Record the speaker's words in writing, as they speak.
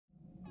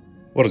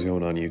What is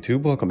going on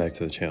YouTube? Welcome back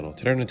to the channel.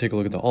 Today I'm going to take a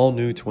look at the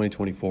all-new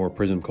 2024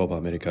 Prizm Copa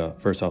America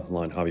first off the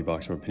line hobby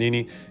box from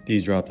Panini.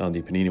 These dropped on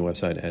the Panini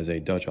website as a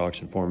Dutch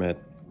auction format,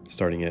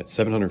 starting at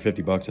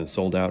 $750 and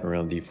sold out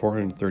around the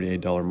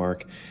 $438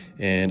 mark.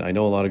 And I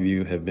know a lot of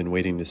you have been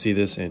waiting to see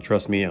this, and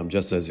trust me, I'm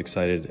just as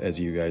excited as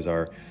you guys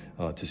are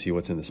to see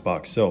what's in this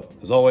box. So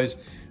as always,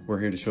 we're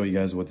here to show you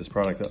guys what this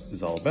product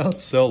is all about.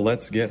 So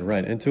let's get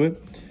right into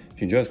it.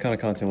 If you enjoy this kind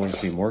of content and want to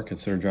see more,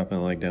 consider dropping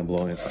a like down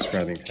below and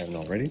subscribing if you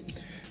haven't already.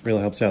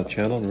 Really helps out the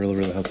channel and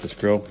really helps us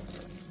grow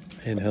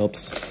and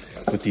helps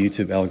with the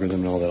YouTube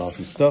algorithm and all that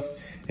awesome stuff.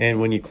 And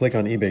when you click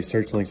on eBay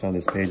search links on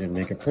this page and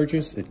make a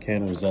purchase, it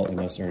can result in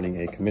us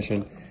earning a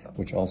commission,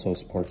 which also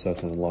supports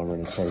us in the long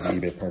run as part of the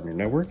eBay partner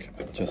network.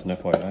 Just an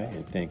FYI,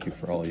 and thank you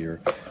for all your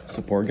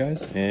support,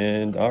 guys.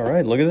 And all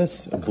right, look at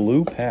this,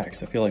 blue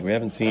packs. I feel like we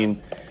haven't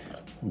seen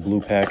blue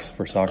packs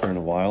for soccer in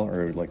a while,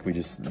 or like we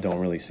just don't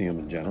really see them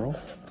in general.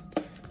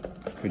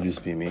 Could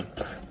just be me.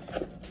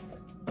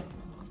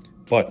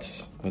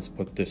 But let's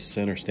put this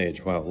center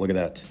stage. Wow, look at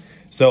that.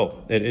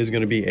 So it is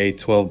going to be a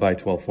 12 by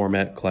 12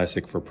 format,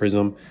 classic for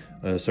Prizm.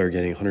 So we're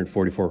getting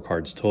 144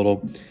 cards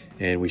total.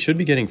 And we should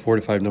be getting 4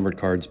 to 5 numbered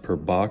cards per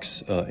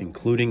box,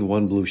 including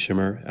 1 blue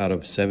shimmer out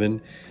of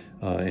 7.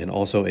 And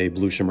also a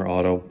blue shimmer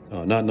auto,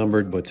 not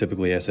numbered, but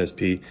typically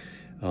SSP.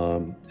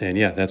 And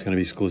yeah, that's going to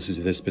be exclusive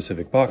to this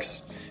specific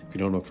box. If you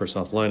don't know what first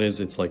off line is,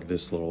 it's like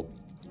this little,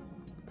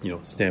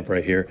 stamp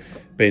right here.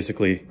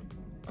 Basically,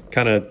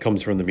 kind of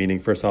comes from the meaning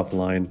first off the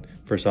line,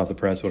 first off the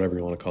press, whatever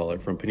you want to call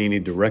it, from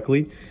Panini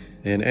directly.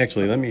 And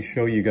actually, let me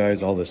show you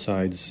guys all the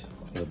sides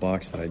of the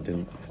box that I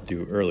didn't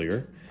do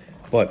earlier.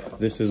 But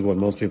this is what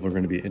most people are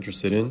going to be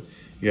interested in.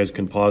 You guys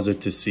can pause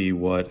it to see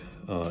what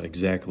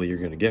exactly you're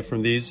going to get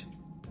from these.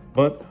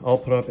 But I'll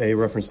put up a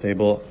reference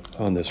table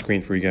on the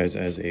screen for you guys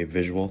as a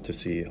visual to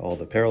see all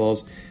the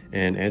parallels.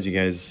 And as you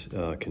guys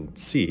can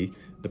see,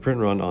 the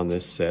print run on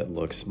this set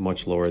looks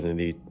much lower than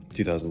the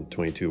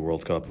 2022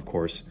 World Cup, of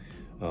course.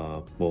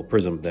 Well,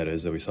 Prizm, that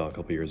is, that we saw a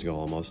couple years ago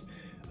almost,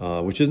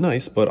 which is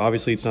nice, but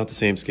obviously it's not the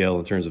same scale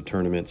in terms of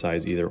tournament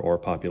size either or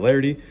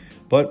popularity.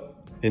 But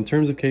in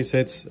terms of case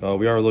hits,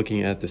 we are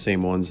looking at the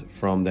same ones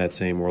from that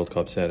same World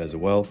Cup set as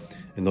well.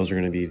 And those are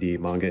going to be the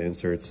manga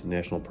inserts,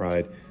 National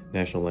Pride,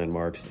 National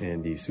Landmarks,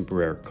 and the super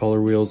rare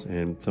color wheels.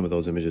 And some of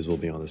those images will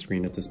be on the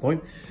screen at this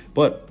point.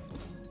 But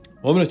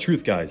moment of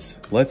truth, guys.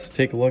 Let's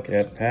take a look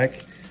at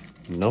pack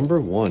number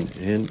 1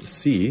 and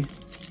see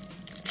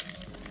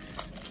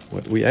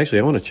what we actually,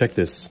 I want to check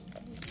this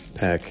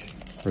pack,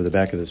 or the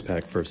back of this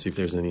pack first, see if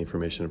there's any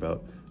information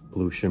about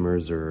blue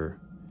shimmers, or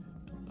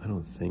I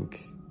don't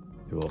think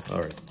it will.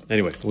 All right.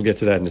 Anyway, we'll get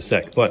to that in a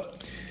sec.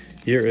 But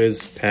here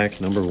is pack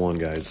number 1,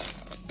 guys.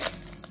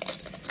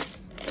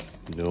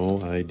 No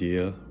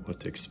idea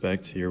what to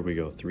expect. Here we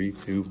go. 3,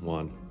 2,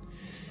 1.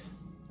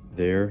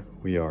 There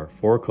we are.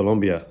 For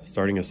Colombia,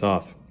 starting us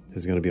off,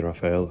 is going to be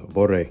Rafael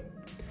Borré.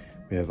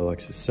 We have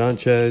Alexis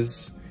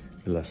Sanchez,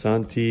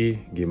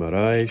 Villasanti,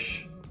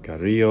 Guimaraes,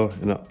 Carrillo,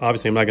 and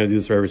obviously I'm not going to do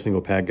this for every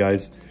single pack,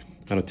 guys.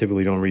 I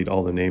typically don't read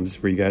all the names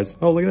for you guys.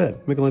 Oh, look at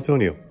that, Miguel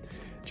Antonio.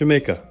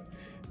 Jamaica,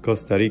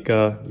 Costa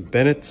Rica,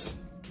 Bennett,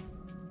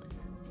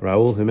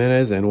 Raul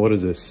Jimenez, and what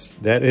is this?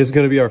 That is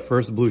going to be our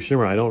first blue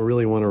shimmer. I don't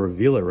really want to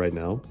reveal it right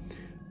now,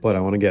 but I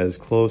want to get as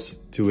close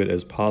to it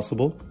as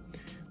possible.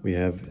 We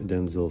have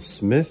Denzel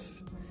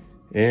Smith,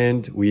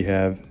 and we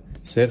have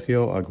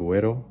Sergio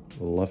Aguero.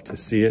 Love to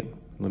see it.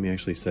 Let me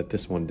actually set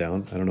this one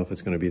down. I don't know if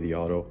it's going to be the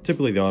auto.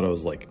 Typically the auto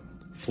is like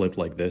flip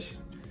like this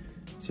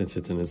since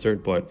it's an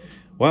insert, but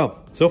wow,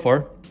 so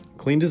far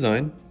clean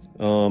design.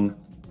 I'm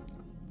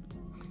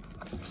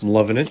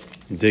loving it,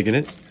 I'm digging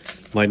it.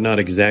 Might not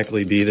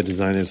exactly be the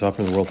design I saw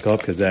from the World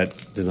Cup, because that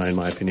design in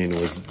my opinion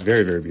was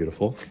very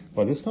beautiful,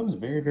 but this comes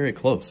very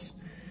close.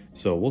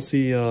 So we'll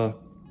see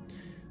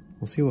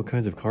what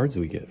kinds of cards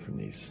we get from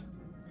these.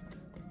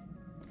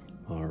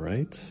 All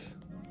right,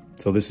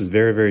 so this is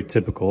very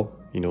typical,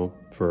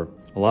 for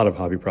a lot of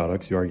hobby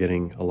products. You are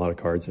getting a lot of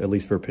cards, at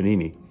least for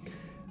Panini.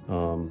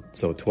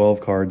 So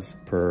 12 cards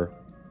per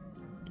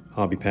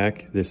hobby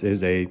pack. This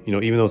is a,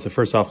 even though it's a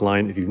first off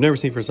line, if you've never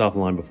seen first off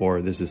line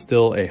before, this is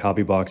still a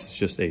hobby box. It's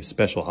just a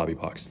special hobby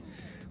box.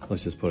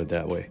 Let's just put it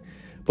that way.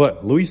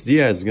 But Luis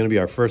Diaz is going to be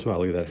our first. Wow,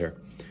 look at that hair.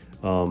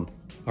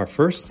 Our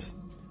first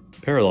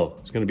parallel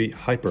is going to be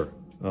Hyper.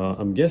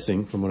 I'm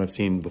guessing from what I've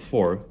seen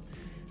before,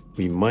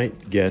 we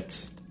might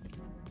get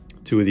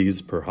 2 of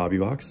these per hobby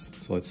box.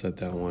 So let's set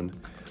that one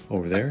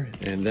over there.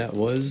 And that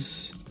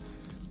was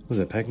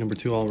that pack number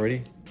 2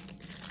 already?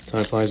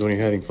 Time flies when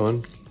you're having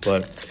fun.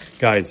 But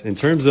guys, in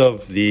terms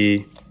of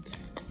the,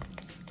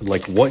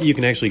 what you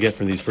can actually get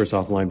from these first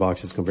offline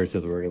boxes compared to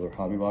the regular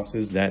hobby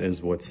boxes, that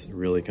is what's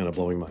really kind of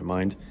blowing my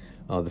mind.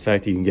 The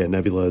fact that you can get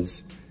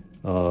nebulas.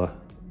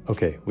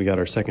 Okay, we got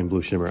our second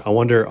blue shimmer. I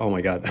wonder, oh my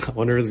God, I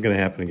wonder if this is going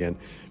to happen again.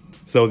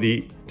 So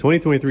the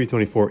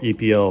 2023-24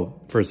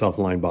 EPL first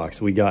offline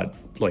box, we got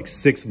like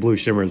 6 blue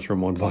shimmers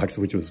from one box,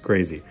 which was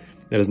crazy.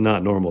 That is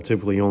not normal.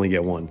 Typically you only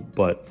get 1,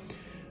 but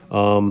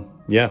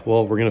yeah,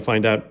 well, we're going to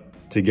find out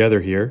together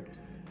here.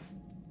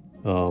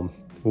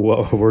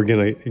 what we're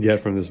gonna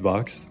get from this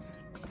box.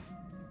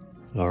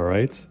 All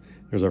right,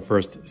 there's our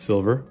first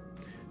silver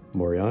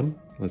Morion.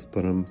 Let's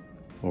put him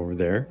over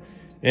there.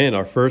 And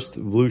our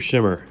first blue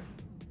shimmer.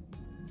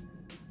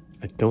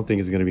 I don't think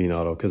it's gonna be an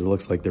auto because it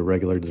looks like the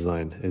regular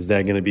design. Is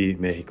that gonna be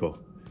Mexico?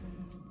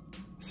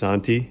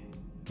 Santi?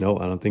 No,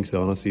 I don't think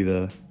so. I don't see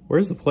the,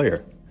 where's the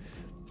player?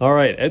 All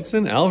right,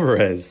 Edson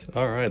Alvarez.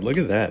 All right, look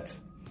at that.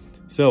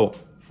 So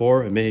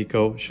for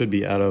Mexico, should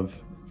be out of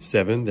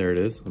 7. There it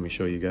is. Let me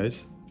show you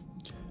guys.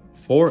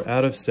 4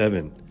 out of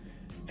 7.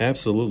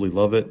 Absolutely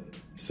love it.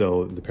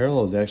 So the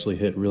parallels actually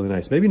hit really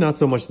nice. Maybe not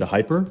so much the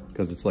hyper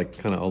because it's like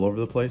kind of all over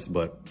the place,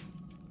 but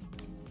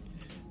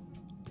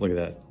look at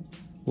that.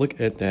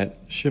 Look at that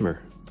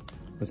shimmer.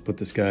 Let's put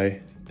this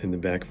guy in the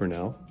back for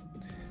now.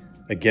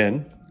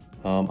 Again,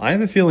 I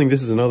have a feeling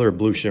this is another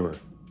blue shimmer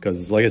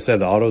because like I said,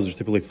 the autos are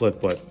typically flipped,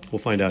 but we'll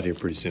find out here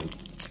pretty soon.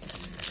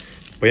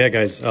 But yeah,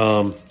 guys,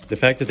 the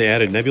fact that they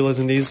added nebulas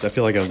in these, I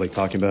feel like I was like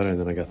talking about it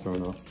and then I got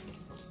thrown off.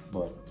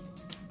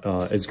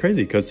 But it's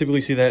crazy because typically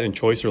you see that in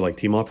Choice or like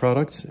Tmall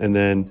products. And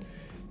then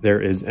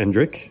there is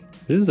Endrick.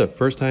 This is the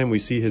first time we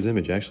see his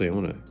image. Actually, I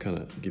want to kind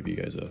of give you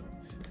guys a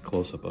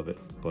close-up of it,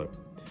 but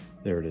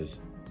there it is.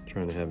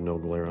 Trying to have no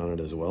glare on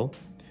it as well.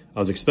 I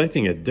was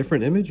expecting a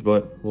different image,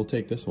 but we'll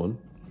take this one.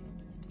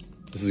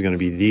 This is going to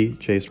be the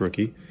Chase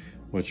rookie,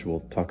 which we'll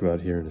talk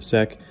about here in a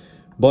sec.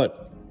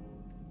 But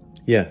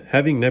yeah,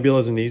 having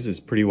nebulas in these is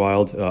pretty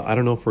wild. I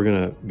don't know if we're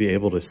going to be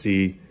able to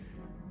see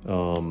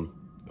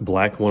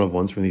black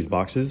 1-of-1s from these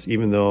boxes,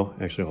 even though,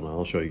 actually, hold on,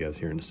 I'll show you guys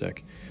here in a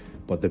sec.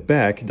 But the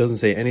back doesn't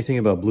say anything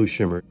about blue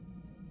shimmer.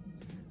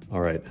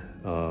 All right,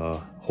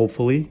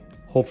 hopefully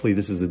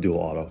this is a dual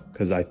auto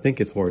because I think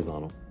it's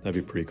horizontal.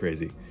 That'd be pretty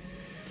crazy.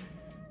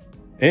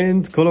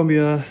 And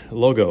Colombia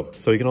logo.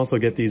 So you can also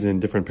get these in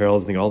different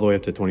parallels, I think all the way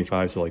up to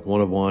 25. So like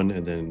 1-of-1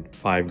 and then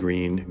 5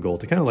 green, gold,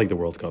 to kind of like the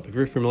World Cup. If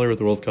you're familiar with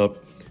the World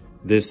Cup,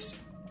 this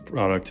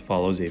product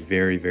follows a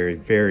very, very,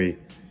 very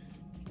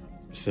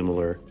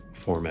similar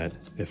format.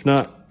 If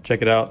not,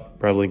 check it out.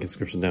 Probably link in the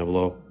description down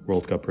below.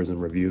 World Cup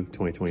Prizm Review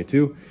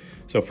 2022.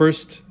 So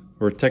first,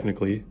 or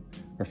technically,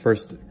 our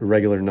first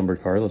regular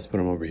numbered card. Let's put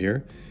them over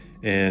here.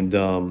 And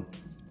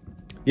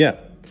yeah,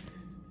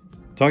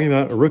 talking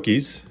about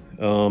rookies,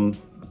 guys,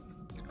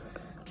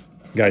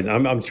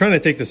 I'm trying to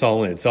take this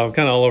all in, so I'm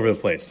kind of all over the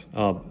place.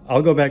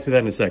 I'll go back to that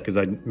in a sec because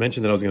I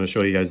mentioned that I was going to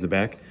show you guys the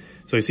back.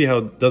 So you see how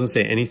it doesn't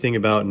say anything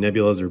about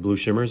nebulas or blue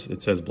shimmers.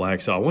 It says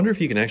black. So I wonder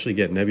if you can actually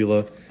get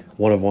nebula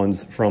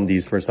 1-of-1s from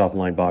these first off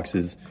line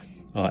boxes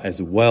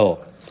as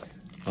well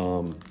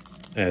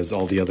as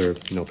all the other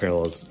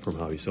parallels from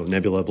Hobby. So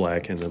nebula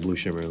black and then blue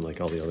shimmer and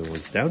like all the other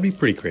ones. That would be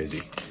pretty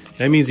crazy.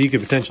 That means you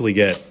could potentially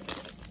get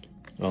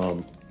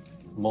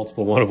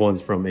multiple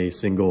 1-of-1s from a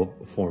single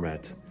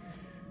format.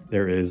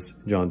 There is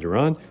John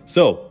Duran.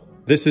 So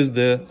this is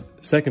the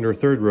second or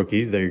third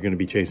rookie that you're going to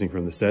be chasing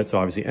from the set. So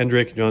obviously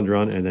Endrick, John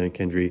Duran, and then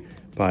Kendry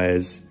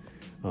Paez.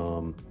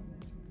 Wonder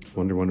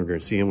when we're going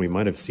to see him. We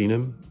might have seen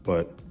him,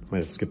 but might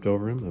have skipped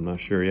over him. I'm not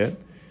sure yet.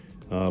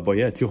 But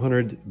yeah,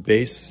 200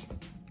 base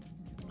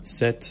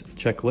set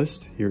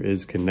checklist. Here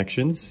is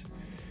connections.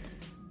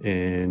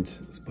 And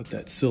let's put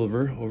that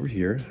silver over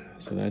here.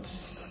 So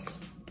it's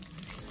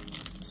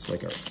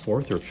like our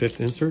 4th or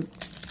 5th insert.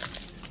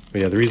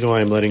 But yeah, the reason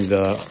why I'm letting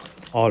the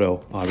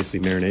auto obviously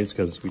marinate is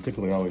because we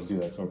typically always do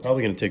that. So we're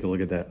probably going to take a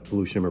look at that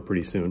blue shimmer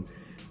pretty soon,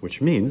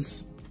 which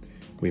means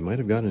we might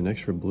have gotten an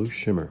extra blue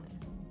shimmer.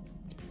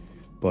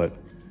 But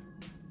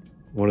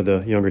one of the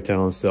younger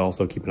talents to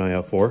also keep an eye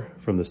out for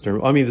from this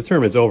term. I mean, the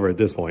tournament's over at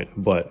this point,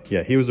 but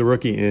yeah, he was a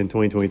rookie in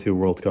 2022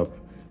 World Cup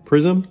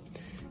Prizm.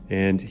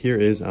 And here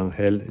is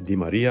Angel Di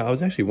Maria. I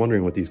was actually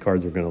wondering what these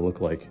cards were going to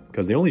look like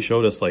because they only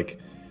showed us like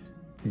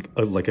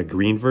a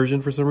green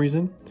version for some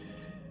reason.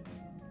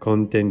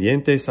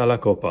 Contendientes a la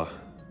Copa.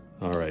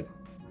 All right,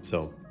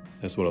 so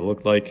that's what it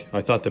looked like.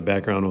 I thought the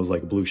background was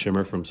like blue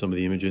shimmer from some of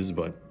the images,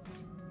 but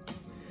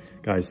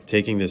guys,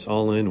 taking this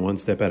all in one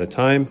step at a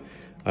time.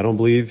 I don't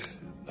believe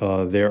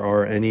there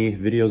are any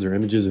videos or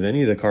images of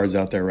any of the cards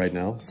out there right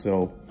now.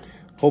 So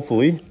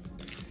hopefully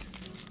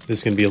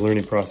this can be a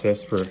learning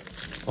process for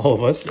all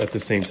of us at the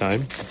same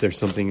time. If there's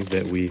something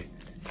that we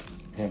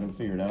haven't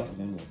figured out,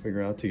 then we'll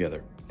figure it out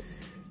together.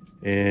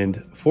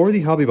 And for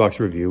the Hobby Box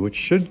review, which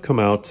should come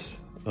out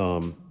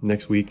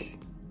next week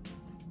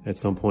at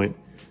some point,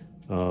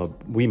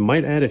 we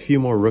might add a few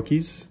more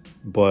rookies,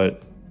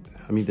 but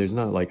I mean, there's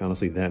not like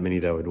honestly that many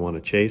that I would want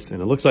to chase.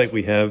 And it looks like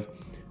we have,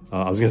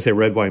 I was gonna say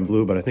red, white, and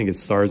blue, but I think it's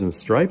stars and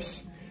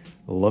stripes.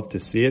 I'd love to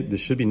see it.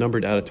 This should be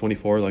numbered out of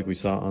 24 like we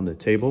saw on the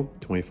table.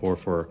 24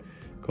 for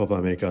Copa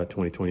America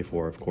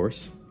 2024, of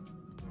course.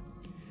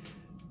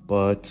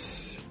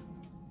 But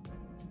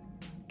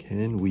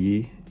can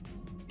we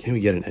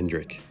get an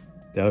Endrick?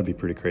 That would be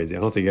pretty crazy. I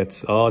don't think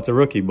it's, oh, it's a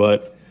rookie,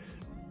 but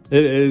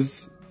it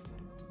is,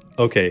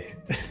 okay.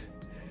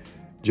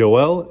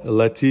 Joel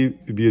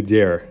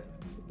Letibudier.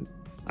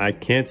 I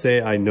can't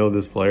say I know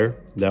this player.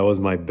 That was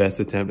my best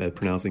attempt at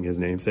pronouncing his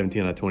name,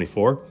 17 out of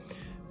 24.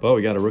 But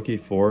we got a rookie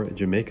for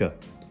Jamaica.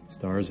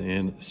 Stars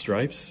and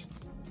stripes.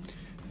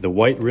 The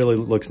white really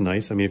looks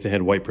nice. I mean, if they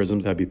had white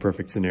prisms, that'd be a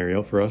perfect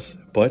scenario for us.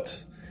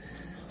 But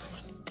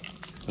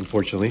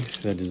unfortunately,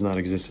 that does not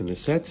exist in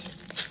this set.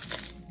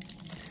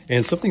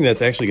 And something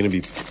that's actually going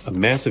to be a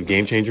massive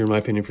game changer, in my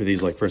opinion, for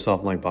these like first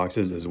offline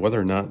boxes is whether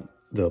or not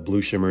the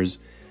blue shimmers,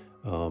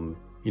 you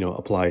know,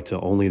 apply to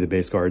only the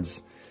base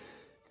cards.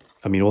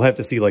 I mean, we'll have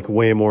to see like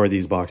way more of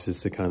these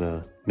boxes to kind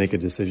of make a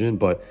decision.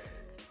 But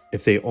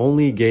if they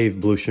only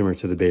gave blue shimmer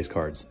to the base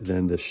cards,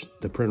 then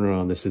the print run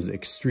on this is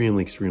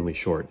extremely, extremely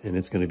short, and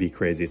it's going to be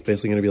crazy. It's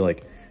basically going to be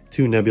like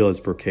 2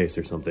 nebulas per case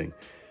or something.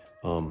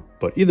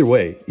 But either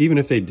way, even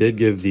if they did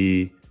give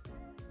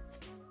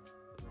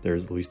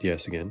there's Luis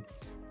Diaz again.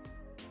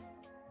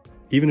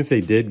 Even if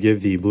they did give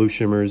the blue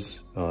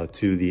shimmers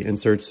to the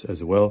inserts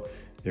as well,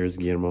 there's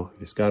Guillermo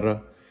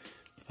Vizcarra,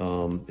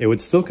 it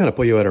would still kind of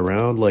put you at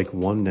around like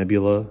 1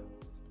 nebula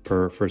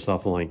per first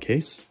off the line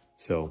case.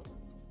 So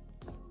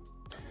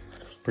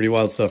pretty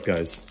wild stuff,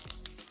 guys.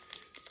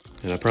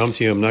 And I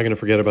promise you, I'm not going to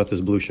forget about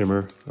this blue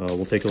shimmer.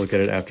 We'll take a look at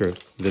it after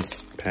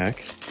this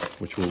pack,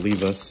 which will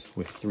leave us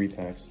with 3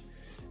 packs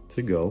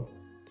to go.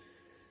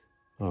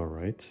 All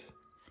right.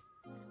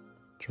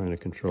 Trying to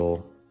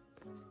control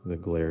the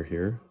glare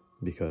here,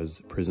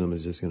 because Prizm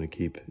is just going to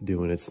keep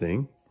doing its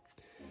thing.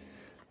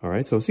 All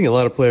right, so I'm seeing a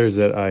lot of players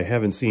that I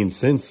haven't seen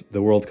since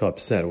the World Cup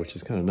set, which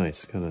is kind of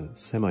nice, kind of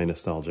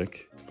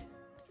semi-nostalgic.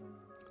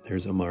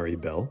 There's Amari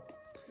Bell.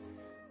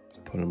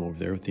 Put him over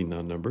there with the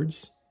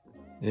non-numbereds.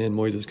 And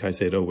Moises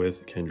Caicedo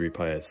with Kendry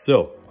Paez.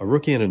 So, a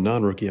rookie and a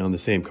non-rookie on the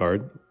same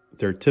card.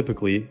 They're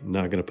typically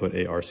not going to put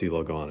a RC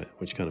logo on it,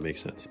 which kind of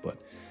makes sense. But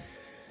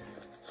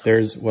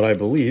there's what I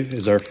believe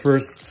is our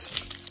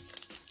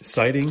first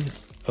sighting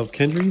of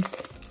Kendry.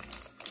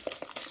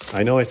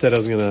 I know I said I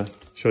was gonna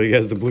show you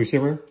guys the blue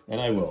shimmer, and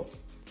I will.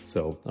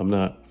 So I'm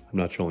not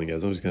trolling you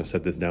guys. I'm just gonna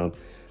set this down.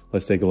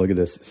 Let's take a look at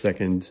this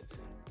second.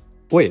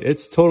 Wait,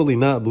 it's totally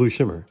not blue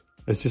shimmer.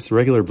 It's just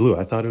regular blue.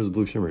 I thought it was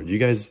blue shimmer. Did you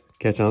guys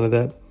catch on to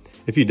that?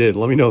 If you did,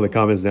 let me know in the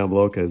comments down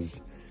below,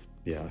 because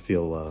yeah, I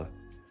feel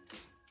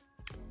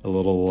a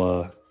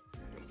little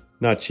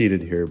not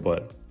cheated here,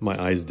 but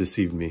my eyes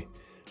deceived me.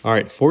 All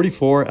right,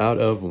 44 out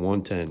of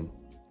 110.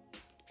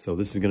 So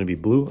this is gonna be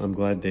blue. I'm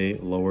glad they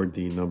lowered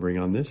the numbering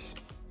on this.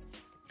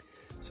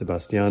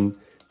 Sebastian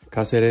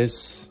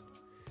Cáceres,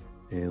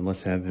 and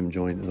let's have him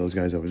join those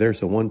guys over there.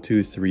 So 1,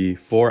 2, 3,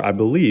 4. I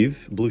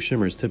believe blue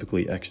shimmer is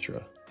typically extra.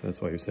 So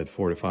that's why you said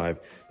 4 to 5.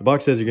 The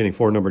box says you're getting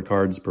 4 numbered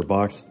cards per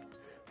box,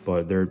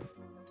 but they're,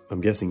 I'm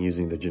guessing,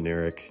 using the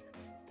generic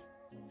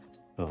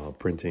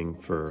printing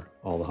for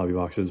all the hobby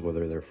boxes,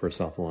 whether they're first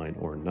off the line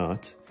or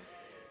not.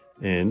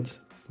 And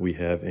we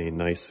have a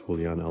nice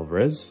Julian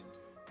Alvarez,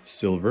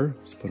 silver.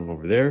 Let's put him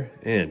over there.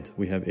 And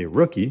we have a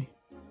rookie.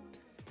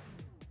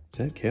 Is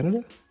that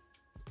Canada?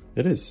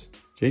 It is.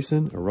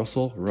 Jason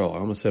Russell Rowe. I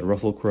almost said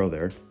Russell Crowe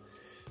there.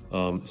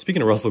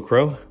 Speaking of Russell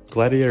Crowe,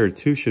 Gladiator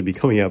 2 should be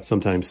coming out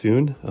sometime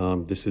soon.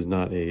 This is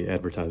not an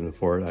advertisement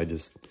for it. I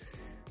just,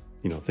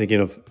 you know,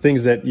 thinking of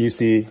things that you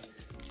see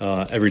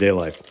everyday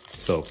life.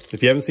 So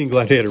if you haven't seen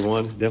Gladiator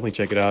 1, definitely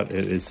check it out.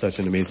 It is such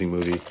an amazing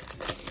movie.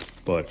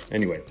 But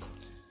anyway,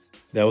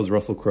 that was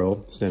Russell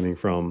Crowe stemming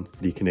from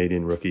the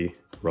Canadian rookie,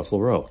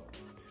 Russell Rowe.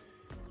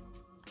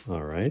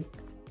 All right.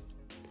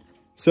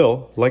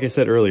 So, like I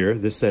said earlier,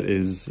 this set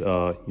is, you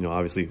know,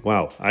 obviously,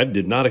 wow, I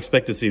did not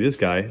expect to see this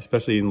guy,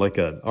 especially in like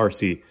a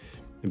RC.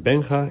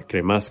 Benja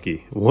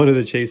Kremaski, one of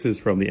the chases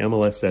from the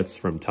MLS sets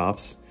from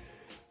Topps,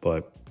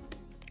 but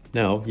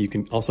now you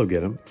can also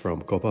get him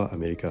from Copa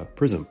America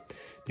Prizm.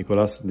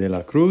 Nicolas de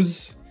la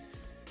Cruz,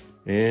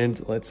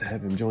 and let's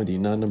have him join the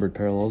non-numbered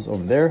parallels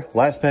over there.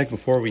 Last pack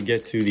before we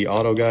get to the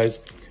auto, guys.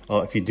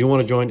 If you do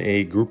want to join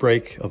a group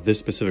break of this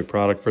specific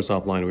product, first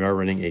offline, we are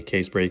running a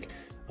case break.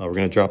 We're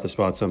going to drop the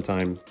spot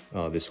sometime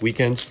this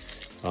weekend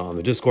on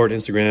the Discord,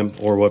 Instagram,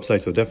 or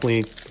website. So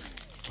definitely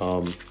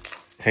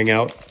hang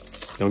out.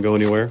 Don't go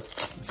anywhere.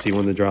 See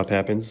when the drop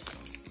happens.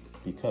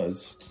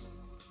 Because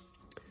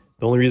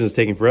the only reason it's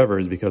taking forever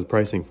is because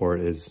pricing for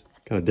it is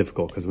kind of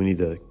difficult, because we need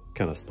to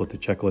kind of split the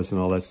checklist and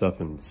all that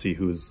stuff and see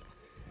who's,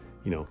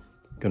 you know,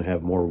 going to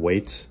have more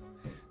weight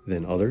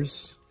than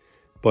others.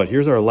 But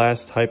here's our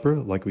last hyper.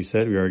 Like we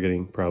said, we are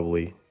getting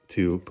probably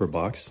 2 per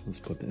box. Let's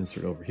put the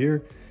insert over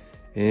here.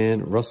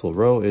 And Russell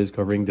Rowe is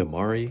covering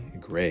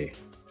Damari Gray,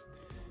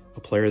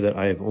 a player that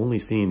I have only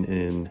seen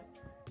in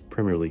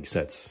Premier League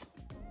sets.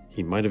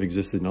 He might have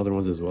existed in other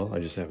ones as well. I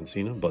just haven't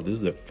seen him. But this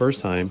is the first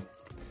time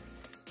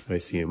that I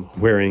see him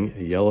wearing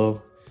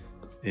yellow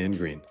and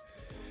green.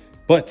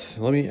 But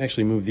let me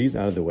actually move these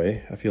out of the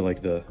way. I feel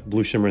like the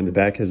blue shimmer in the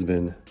back has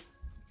been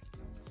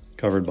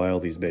covered by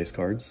all these base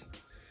cards.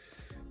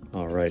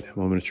 All right,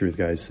 moment of truth,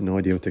 guys. No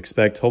idea what to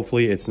expect.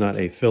 Hopefully it's not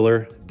a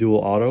filler dual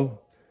auto.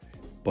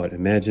 But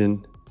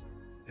imagine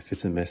if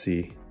it's a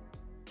Messi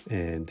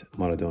and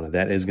Maradona.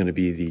 That is going to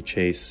be the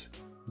chase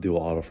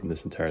dual auto from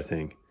this entire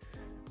thing.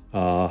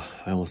 I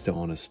almost don't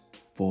want to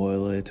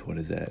spoil it. What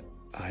is that?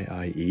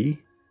 IIE?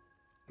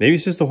 Maybe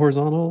it's just a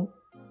horizontal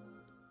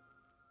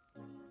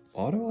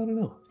auto? I don't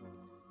know.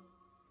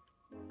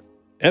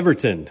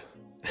 Everton.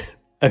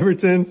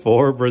 Everton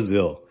for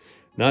Brazil.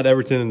 Not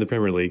Everton in the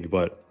Premier League,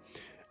 but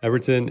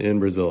Everton in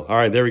Brazil. All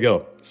right, there we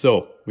go.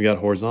 So we got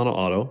horizontal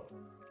auto,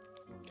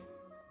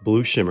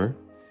 blue shimmer.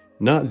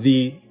 Not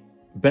the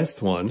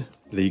best one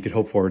that you could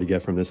hope for to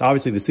get from this.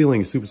 Obviously, the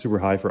ceiling is super, super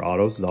high for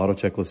autos. The auto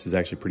checklist is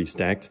actually pretty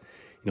stacked.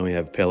 You know, we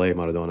have Pele,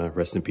 Maradona,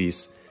 rest in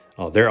peace.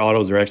 Their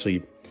autos are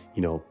actually,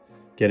 you know,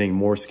 getting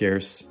more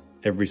scarce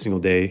every single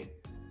day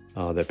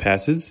that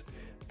passes.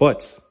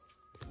 But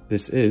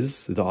this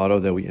is the auto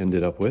that we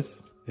ended up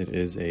with. It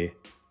is a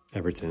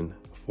Everton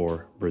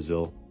for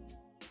Brazil.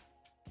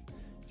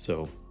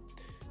 So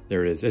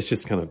there it is. It's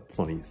just kind of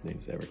funny. His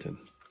name's Everton.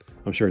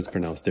 I'm sure it's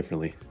pronounced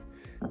differently.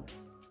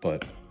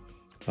 But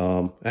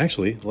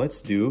actually,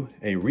 let's do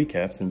a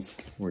recap since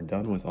we're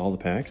done with all the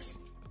packs.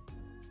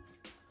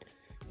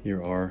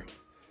 Here are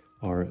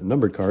our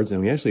numbered cards, and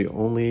we actually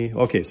only,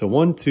 okay, so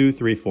 1, 2,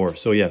 3, 4.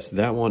 So yes,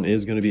 that one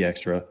is going to be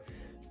extra.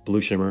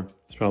 Blue shimmer.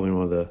 It's probably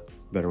one of the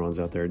better ones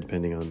out there,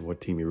 depending on what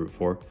team you root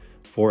for.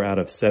 4 out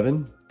of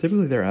 7.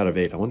 Typically, they're out of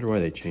 8. I wonder why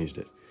they changed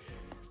it.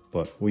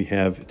 But we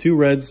have 2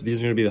 reds. These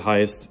are going to be the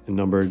highest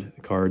numbered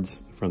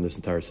cards from this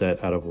entire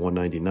set out of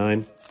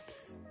 199.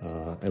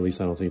 At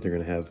least I don't think they're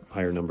going to have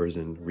higher numbers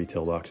in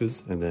retail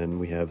boxes. And then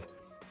we have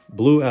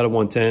blue out of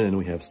 110, and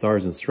we have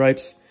stars and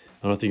stripes.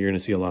 I don't think you're going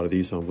to see a lot of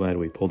these, so I'm glad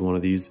we pulled one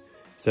of these.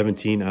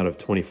 17 out of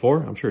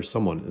 24. I'm sure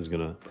someone is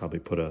going to probably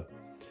put a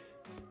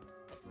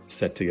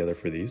set together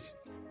for these.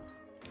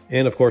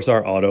 And of course,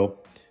 our auto,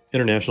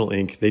 International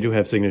Ink. They do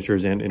have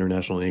signatures and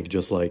International Ink,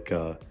 just like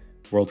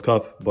World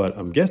Cup, but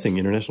I'm guessing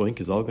International Ink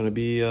is all going to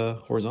be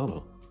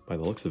horizontal by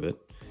the looks of it.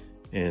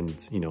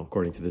 And, you know,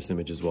 according to this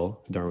image as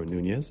well, Darwin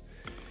Nunez.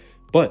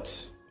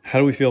 But how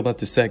do we feel about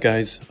this set,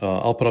 guys?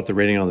 I'll put up the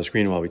rating on the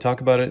screen while we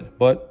talk about it.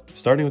 But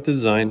starting with the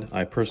design,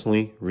 I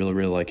personally really,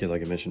 really like it,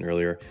 like I mentioned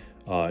earlier.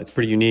 It's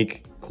pretty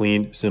unique,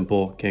 clean,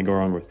 simple, can't go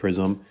wrong with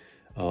Prizm.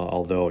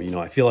 Although, you know,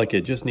 I feel like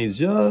it just needs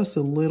just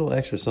a little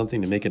extra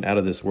something to make it out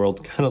of this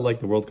world, kind of like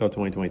the World Cup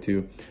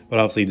 2022. But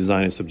obviously,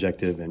 design is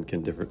subjective and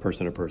can differ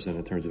person to person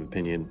in terms of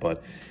opinion.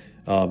 But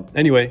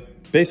anyway,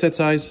 base set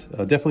size,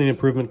 definitely an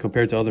improvement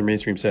compared to other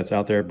mainstream sets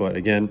out there. But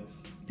again,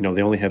 you know,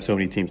 they only have so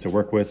many teams to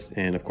work with.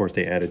 And of course,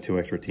 they added 2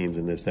 extra teams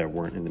in this that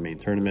weren't in the main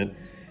tournament.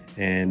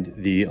 And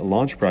the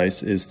launch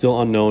price is still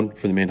unknown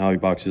for the main hobby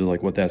boxes,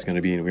 like what that's going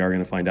to be. And we are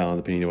going to find out on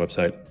the Panini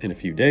website in a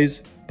few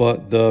days.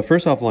 But the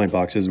first offline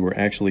boxes were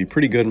actually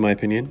pretty good, in my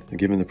opinion,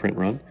 given the print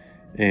run.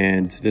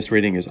 And this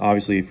rating is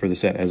obviously for the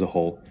set as a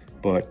whole.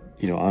 But,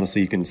 you know,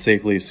 honestly, you can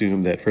safely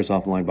assume that first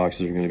offline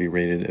boxes are going to be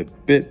rated a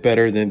bit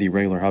better than the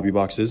regular hobby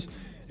boxes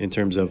in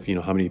terms of, you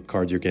know, how many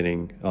cards you're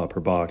getting per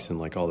box and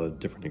like all the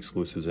different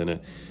exclusives in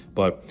it.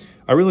 But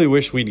I really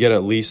wish we'd get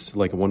at least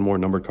like 1 more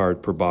numbered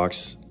card per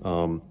box.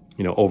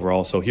 You know,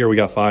 overall. So here we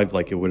got 5,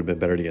 like it would have been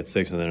better to get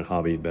 6, and then in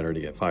hobby, better to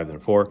get 5 than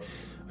 4.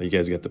 You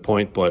guys get the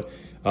point. But,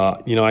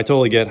 you know, I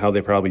totally get how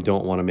they probably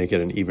don't want to make it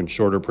an even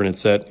shorter printed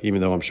set,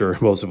 even though I'm sure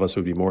most of us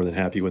would be more than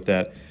happy with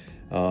that.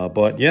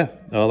 But yeah,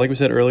 like we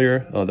said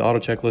earlier, the auto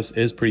checklist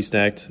is pretty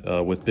stacked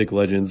with big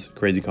legends,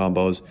 crazy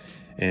combos,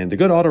 and the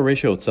good auto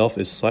ratio itself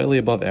is slightly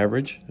above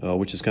average,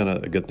 which is kind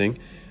of a good thing.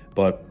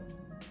 But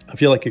I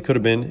feel like it could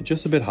have been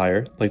just a bit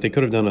higher. Like they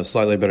could have done a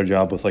slightly better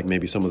job with like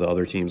maybe some of the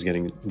other teams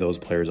getting those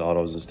players'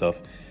 autos and stuff.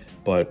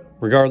 But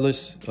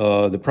regardless,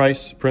 the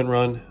price, print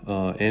run,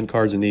 and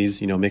cards in these,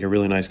 you know, make a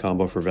really nice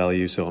combo for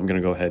value. So I'm going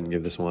to go ahead and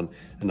give this one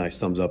a nice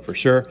thumbs up for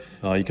sure.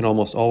 You can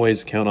almost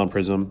always count on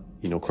Prizm.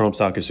 You know, Chrome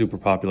stock is super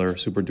popular,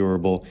 super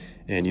durable.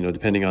 And, you know,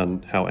 depending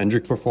on how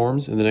Endrick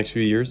performs in the next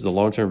few years, the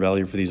long-term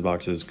value for these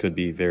boxes could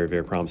be very,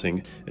 very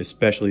promising,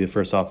 especially the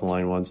first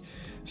off-the-line ones.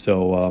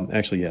 So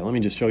actually, yeah, let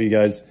me just show you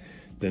guys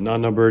the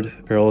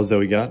non-numbered parallels that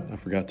we got. I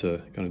forgot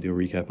to kind of do a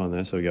recap on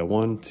that. So we got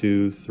 1,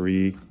 2,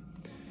 3,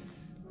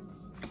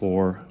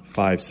 4,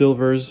 5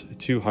 silvers,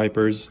 2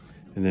 hypers,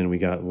 and then we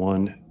got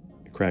 1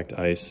 cracked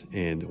ice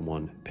and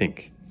 1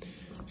 pink.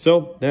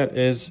 So that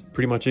is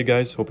pretty much it,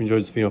 guys. Hope you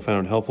enjoyed this video,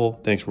 found it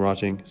helpful. Thanks for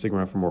watching. Stick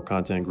around for more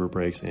content, group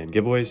breaks, and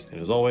giveaways. And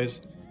as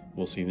always,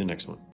 we'll see you in the next one.